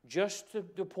just to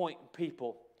point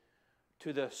people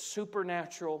to the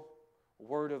supernatural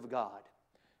Word of God.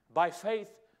 By faith,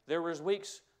 there was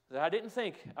weeks that I didn't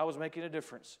think I was making a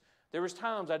difference. There was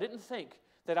times I didn't think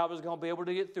that I was going to be able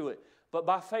to get through it. But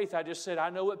by faith, I just said,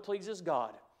 I know it pleases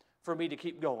God for me to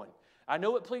keep going. I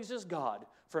know it pleases God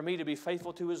for me to be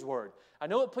faithful to His Word. I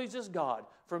know it pleases God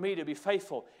for me to be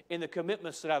faithful in the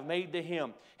commitments that I've made to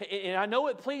Him. And I know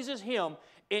it pleases Him,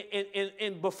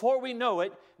 and before we know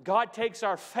it, God takes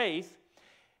our faith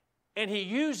and He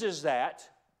uses that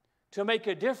to make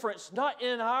a difference, not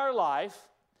in our life,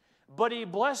 but He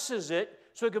blesses it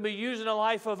so it can be used in the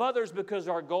life of others because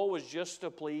our goal was just to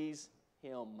please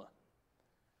Him.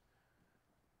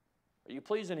 Are you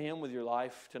pleasing Him with your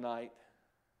life tonight?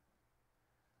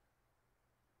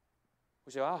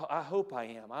 We say, I hope I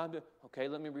am. Okay,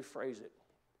 let me rephrase it.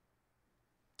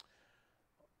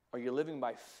 Are you living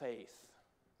by faith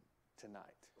tonight?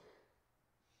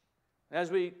 And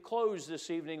as we close this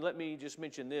evening, let me just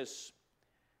mention this.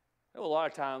 I know a lot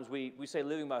of times we say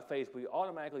living by faith, we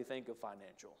automatically think of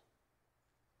financial.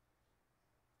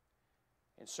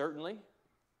 And certainly,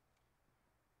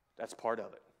 that's part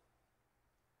of it.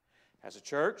 As a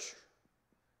church,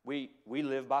 we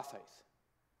live by faith.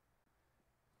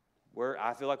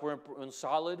 I feel like we're on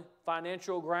solid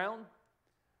financial ground,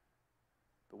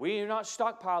 but we are not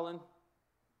stockpiling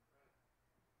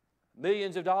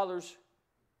millions of dollars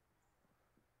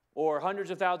or hundreds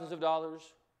of thousands of dollars,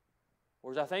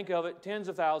 or as I think of it, tens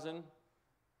of thousands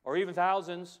or even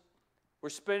thousands. We're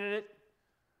spending it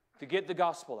to get the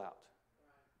gospel out.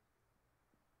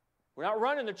 We're not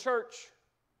running the church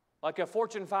like a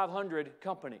Fortune 500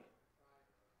 company.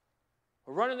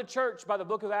 We're running the church by the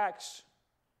book of Acts.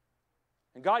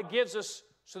 And God gives us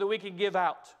so that we can give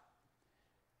out.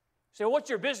 So what's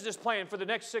your business plan for the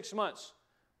next 6 months?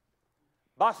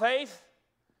 By faith,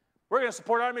 we're going to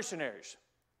support our missionaries.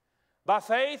 By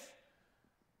faith,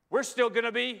 we're still going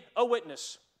to be a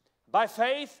witness. By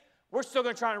faith, we're still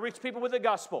going to try and reach people with the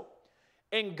gospel.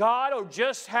 And God will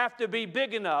just have to be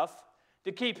big enough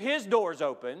to keep His doors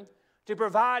open, to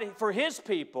provide for His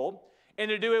people, and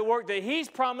to do a work that He's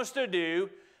promised to do,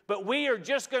 but we are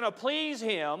just going to please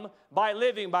Him by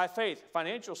living by faith.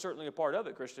 Financial is certainly a part of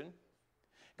it, Christian.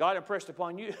 God impressed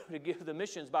upon you to give the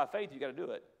missions by faith. You've got to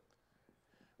do it.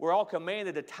 We're all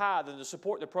commanded to tithe and to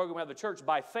support the program of the church.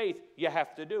 By faith, you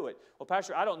have to do it. Well,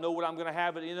 Pastor, I don't know what I'm going to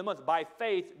have at the end of the month. By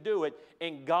faith, do it,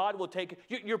 and God will take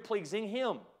it. You're pleasing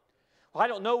Him. Well, I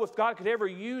don't know if God could ever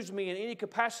use me in any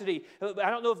capacity. I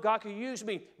don't know if God could use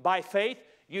me. By faith,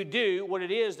 you do what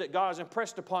it is that God has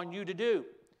impressed upon you to do.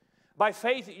 By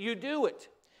faith, you do it.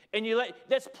 And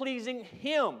that's pleasing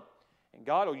Him. And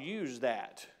God will use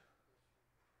that.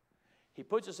 He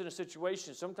puts us in a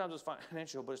situation, sometimes it's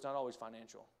financial, but it's not always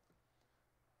financial.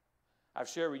 I've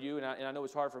shared with you, and I know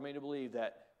it's hard for me to believe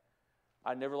that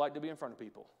I never like to be in front of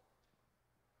people.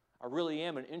 I really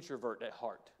am an introvert at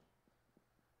heart.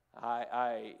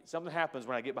 Something happens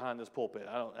when I get behind this pulpit.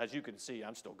 As you can see,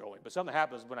 I'm still going, but something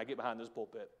happens when I get behind this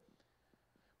pulpit.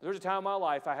 But there's a time in my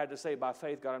life I had to say, by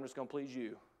faith, God, I'm just going to please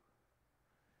you.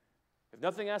 If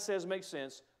nothing I says makes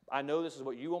sense, I know this is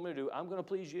what you want me to do. I'm going to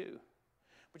please you.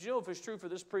 But you know, if it's true for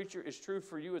this preacher, it's true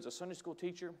for you as a Sunday school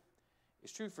teacher.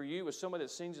 It's true for you as somebody that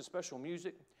sings a special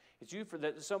music. It's you for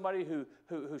somebody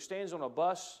who stands on a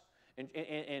bus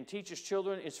and teaches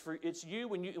children. It's you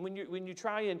when you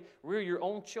try and rear your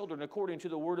own children according to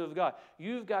the Word of God.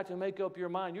 You've got to make up your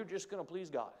mind. You're just going to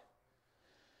please God.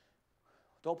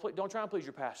 Don't try and please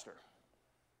your pastor.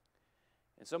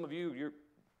 And some of you've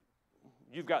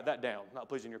got that down, not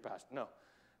pleasing your pastor. No.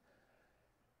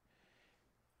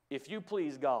 If you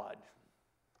please God,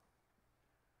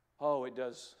 it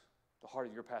does the heart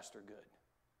of your pastor good.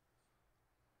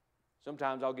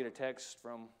 Sometimes I'll get a text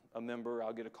from a member,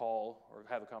 I'll get a call or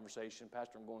have a conversation,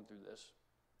 Pastor, I'm going through this.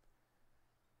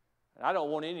 And I don't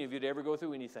want any of you to ever go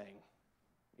through anything,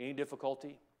 any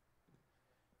difficulty.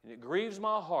 And it grieves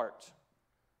my heart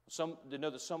to know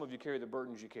that some of you carry the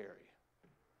burdens you carry.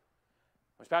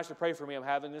 When Pastor, pray for me, I'm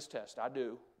having this test. I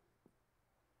do.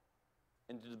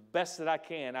 And to the best that I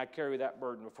can, I carry that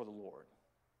burden before the Lord.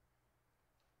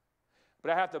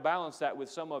 But I have to balance that with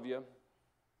some of you,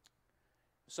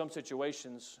 some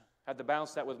situations. I have to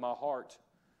balance that with my heart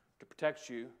to protect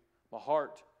you, my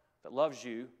heart that loves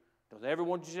you, doesn't ever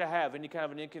want you to have any kind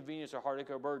of an inconvenience or heartache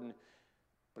or burden.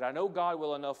 But I know God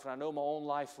well enough, and I know my own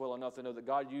life well enough to know that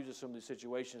God uses some of these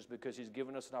situations because He's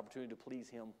given us an opportunity to please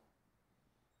Him.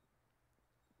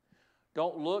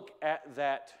 Don't look at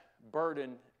that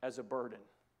burden as a burden.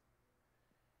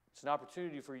 It's an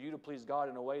opportunity for you to please God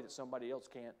in a way that somebody else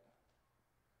can't.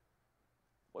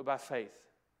 By faith.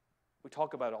 We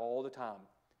talk about it all the time.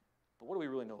 But what do we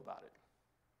really know about it?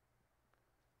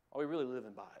 Are we really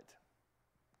living by it?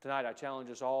 Tonight I challenge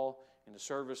us all in the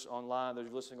service online,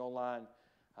 those listening online,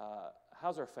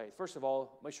 how's our faith? First of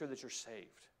all, make sure that you're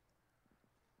saved.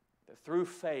 That through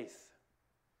faith,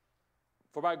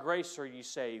 for by grace are ye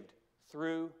saved,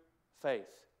 through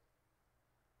faith.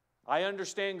 I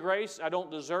understand grace. I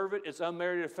don't deserve it. It's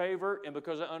unmerited favor. And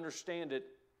because I understand it,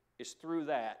 it's through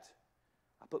that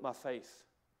I put my faith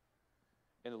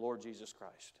in the Lord Jesus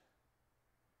Christ.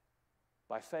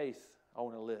 By faith, I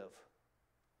want to live.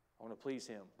 I want to please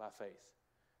Him by faith.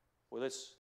 Well, let's